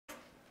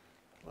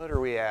what are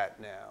we at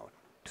now?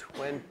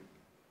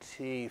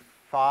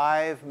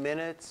 25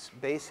 minutes,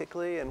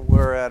 basically, and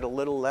we're at a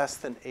little less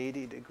than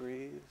 80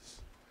 degrees.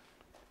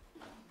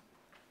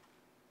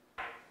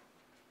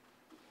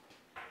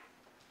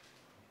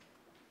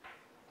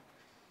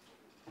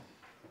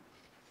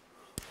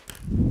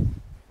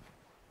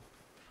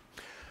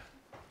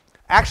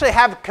 Actually, I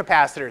have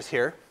capacitors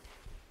here.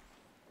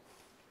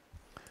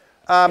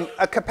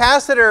 A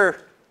capacitor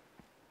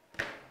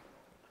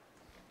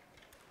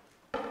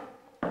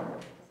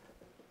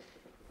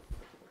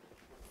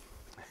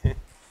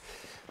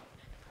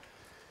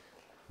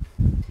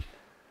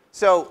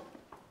so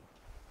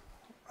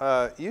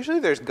usually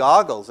there's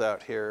goggles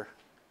out here.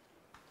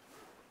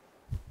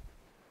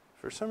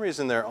 For some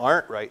reason there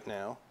aren't right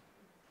now.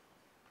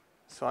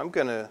 So I'm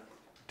going to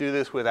do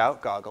this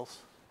without goggles.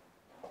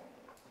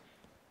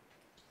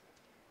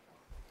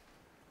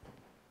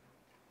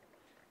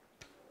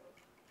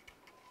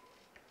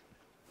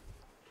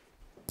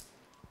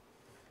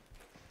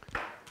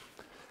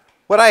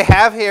 What I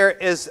have here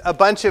is a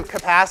bunch of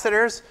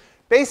capacitors.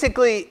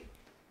 Basically,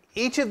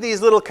 each of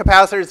these little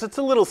capacitors, it's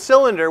a little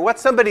cylinder. What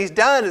somebody's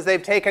done is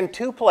they've taken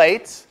two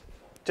plates,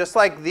 just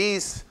like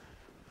these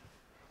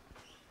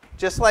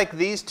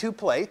two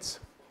plates.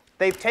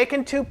 They've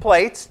taken two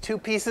plates, two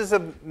pieces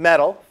of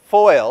metal,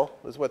 foil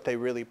is what they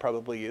really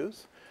probably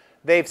use.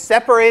 They've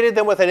separated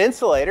them with an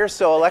insulator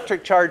so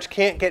electric charge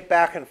can't get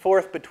back and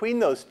forth between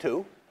those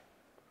two.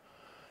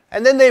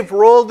 And then they've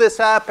rolled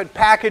this up and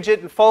packaged it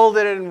and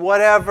folded it and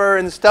whatever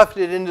and stuffed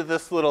it into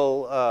this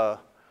little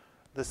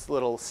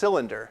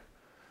cylinder.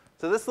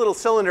 So this little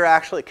cylinder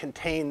actually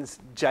contains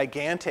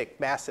gigantic,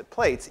 massive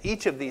plates.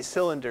 Each of these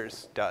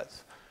cylinders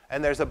does.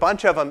 And there's a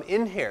bunch of them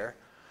in here.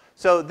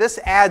 So this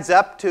adds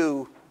up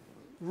to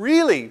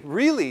really,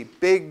 really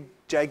big,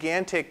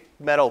 gigantic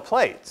metal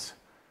plates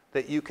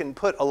that you can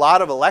put a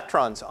lot of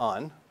electrons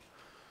on.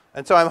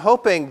 And so I'm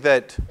hoping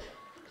that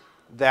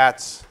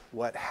that's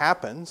what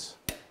happens.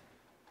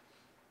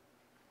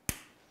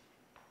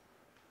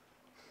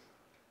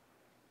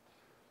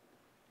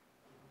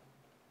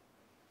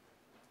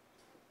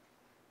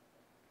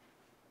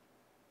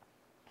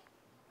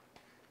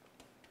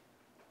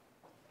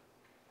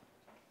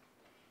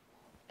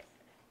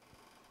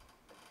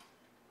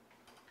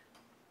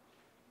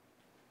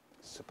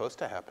 Supposed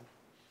to happen.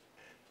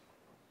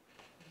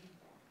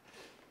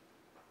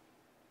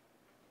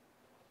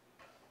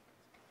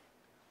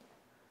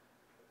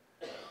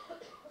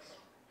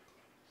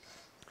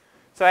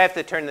 So I have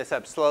to turn this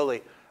up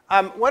slowly.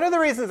 One of the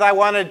reasons I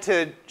wanted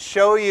to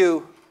show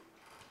you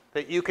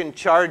that you can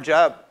charge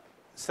up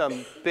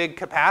some big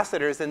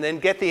capacitors and then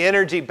get the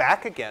energy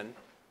back again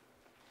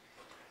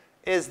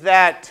is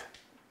that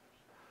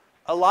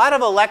a lot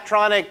of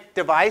electronic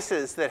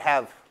devices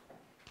that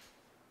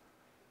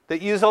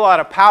use a lot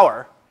of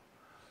power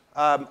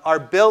are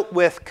built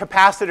with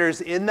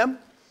capacitors in them.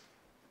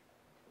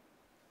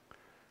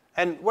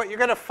 And what we're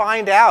going to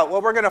find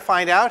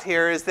out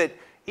here is that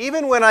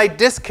even when I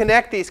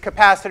disconnect these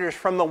capacitors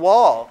from the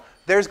wall,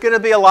 there's going to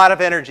be a lot of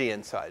energy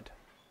inside.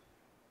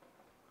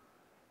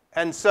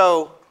 And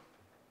so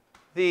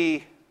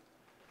the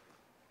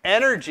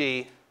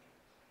energy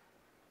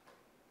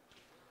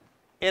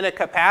in a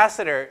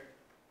capacitor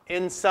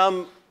in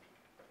some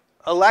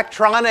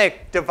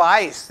electronic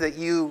device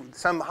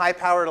some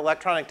high-powered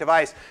electronic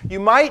device, you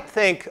might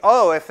think,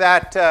 oh, if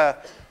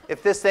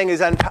this thing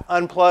is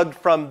unplugged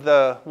from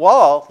the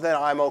wall, then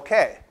I'm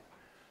okay.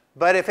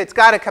 But if it's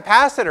got a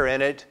capacitor in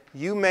it,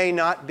 you may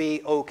not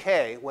be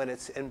okay when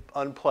it's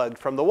unplugged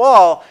from the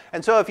wall.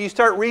 And so if you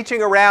start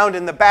reaching around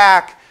in the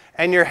back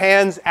and your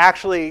hands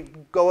actually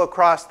go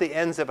across the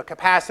ends of a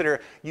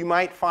capacitor, you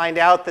might find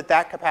out that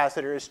that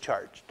capacitor is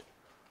charged.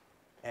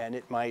 And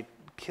it might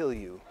kill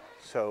you.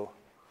 So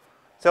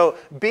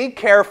be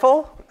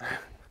careful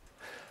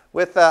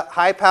with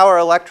high-power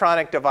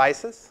electronic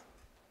devices.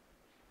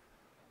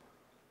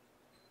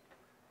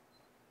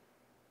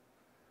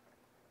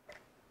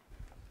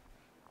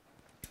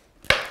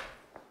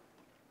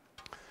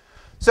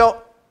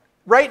 So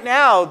right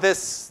now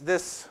this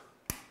is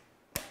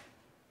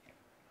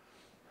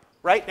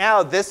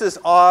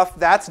off.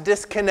 That's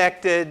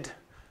disconnected.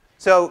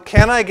 So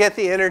can I get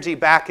the energy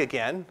back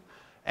again?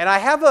 And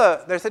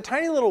there's a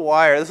tiny little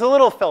wire. There's a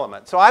little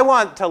filament. So I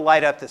want to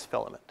light up this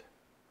filament.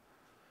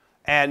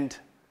 And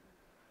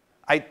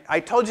I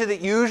told you that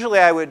usually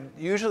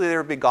there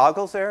would be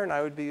goggles there, and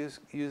I would use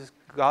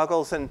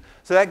goggles. And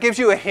so that gives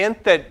you a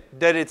hint that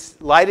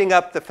it's lighting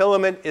up the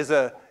filament is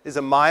a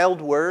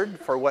mild word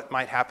for what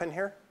might happen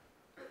here.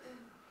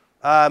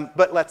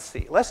 But let's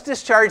see. Let's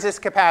discharge this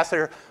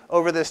capacitor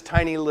over this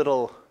tiny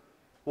little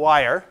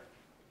wire.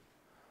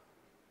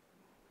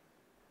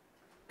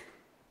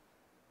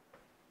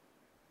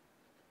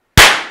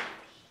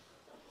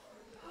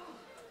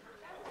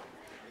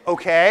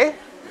 Okay.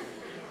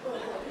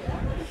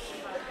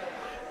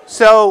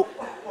 So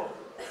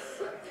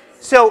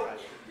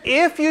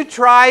if you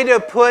try to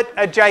put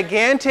a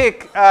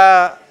gigantic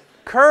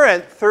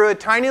current through a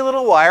tiny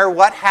little wire,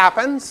 what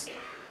happens?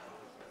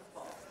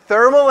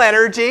 Thermal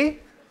energy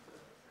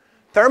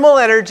thermal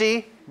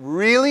energy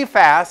really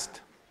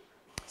fast.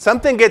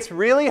 Something gets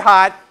really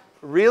hot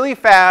really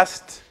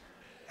fast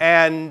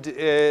and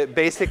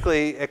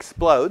basically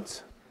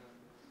explodes.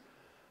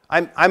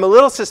 I'm a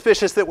little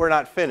suspicious that we're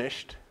not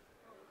finished,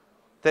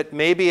 that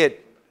maybe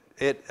it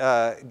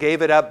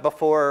gave it up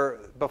before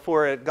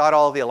it got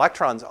all the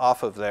electrons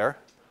off of there.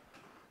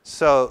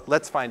 So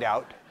let's find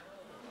out.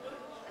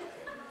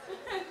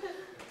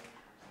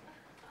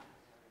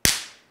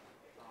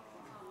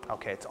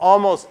 Okay, it's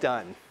almost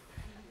done.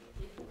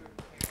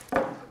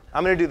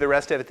 I'm going to do the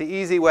rest of it the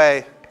easy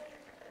way.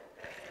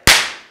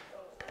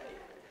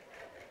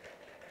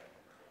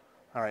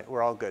 All right,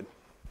 we're all good.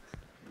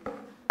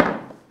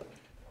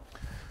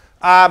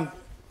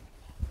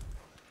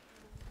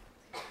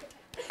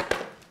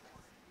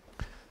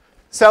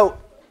 So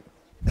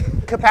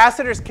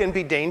capacitors can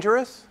be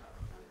dangerous.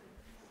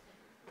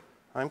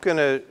 I'm going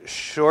to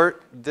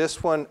short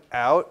this one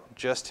out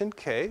just in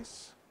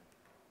case,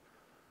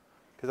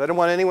 because I don't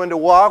want anyone to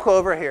walk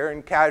over here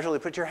and casually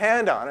put your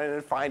hand on it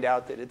and find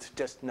out that it's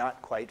just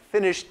not quite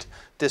finished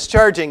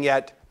discharging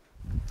yet.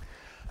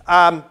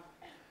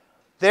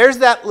 There's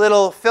that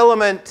little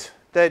filament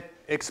that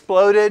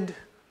exploded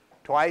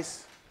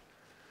twice,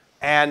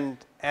 and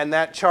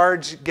that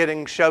charge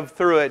getting shoved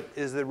through it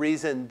is the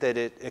reason that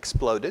it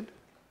exploded.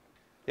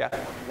 Yeah?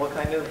 What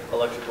kind of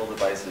electrical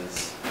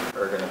devices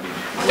are going to be,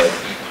 like,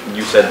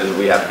 you said that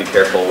we have to be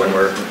careful when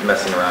we're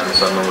messing around with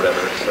some or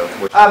whatever, so.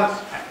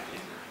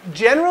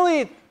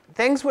 Generally,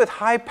 things with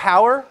high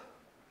power,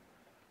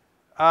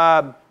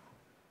 there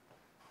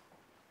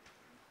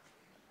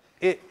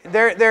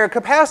are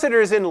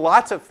capacitors in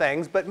lots of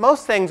things, but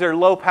most things are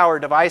low power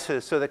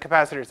devices, so the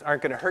capacitors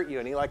aren't going to hurt you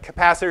any. Like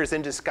capacitors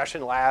in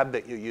discussion lab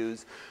that you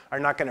use are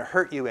not going to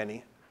hurt you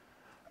any,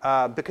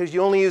 because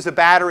you only use a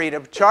battery to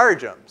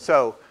charge them.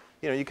 So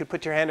you could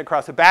put your hand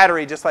across a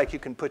battery just like you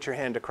can put your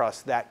hand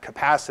across that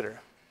capacitor.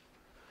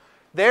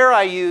 There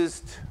I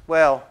used,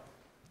 well,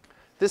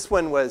 this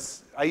one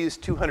was, I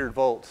used 200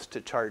 volts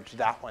to charge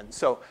that one.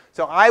 So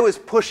I was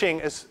pushing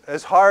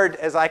as hard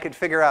as I could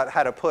figure out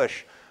how to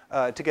push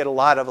to get a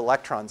lot of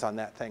electrons on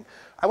that thing.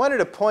 I wanted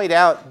to point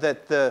out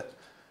that the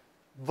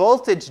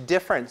voltage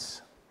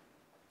difference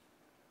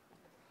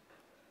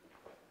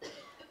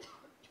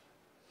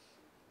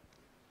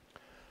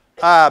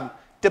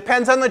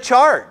depends on the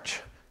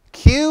charge.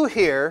 Q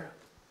here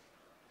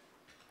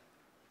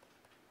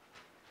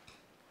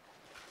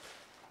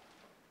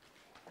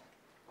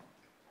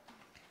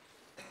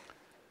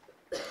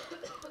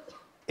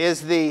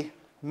is the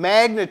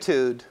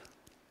magnitude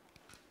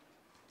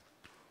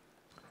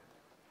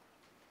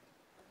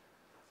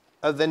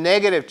of the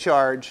negative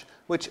charge,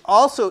 which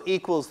also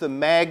equals the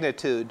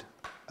magnitude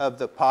of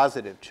the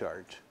positive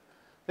charge.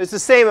 There's the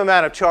same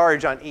amount of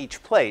charge on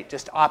each plate,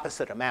 just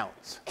opposite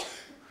amounts.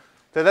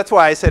 So that's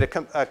why I said a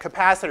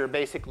capacitor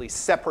basically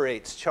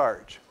separates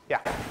charge. Yeah?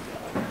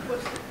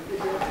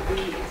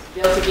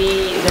 Delta B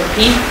is a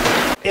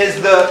P?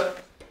 Is the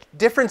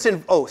difference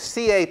in,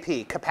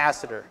 CAP,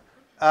 capacitor.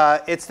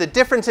 It's the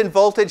difference in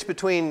voltage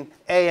between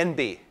A and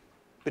B,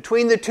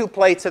 between the two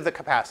plates of the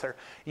capacitor.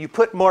 You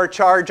put more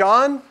charge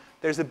on,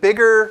 there's a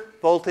bigger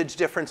voltage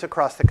difference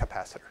across the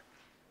capacitor.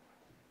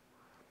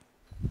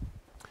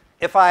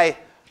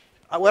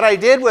 What I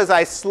did was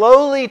I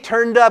slowly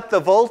turned up the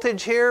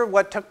voltage here.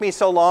 What took me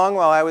so long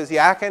while I was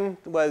yakking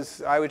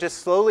was I was just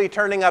slowly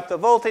turning up the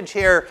voltage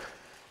here,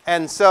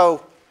 and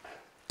so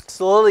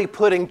slowly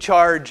putting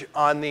charge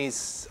on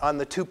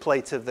the two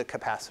plates of the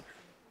capacitor.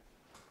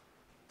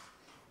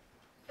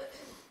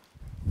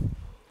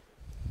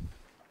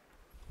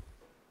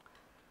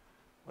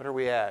 What are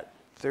we at?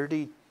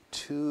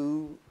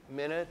 32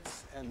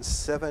 minutes and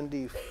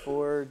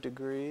 74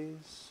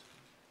 degrees.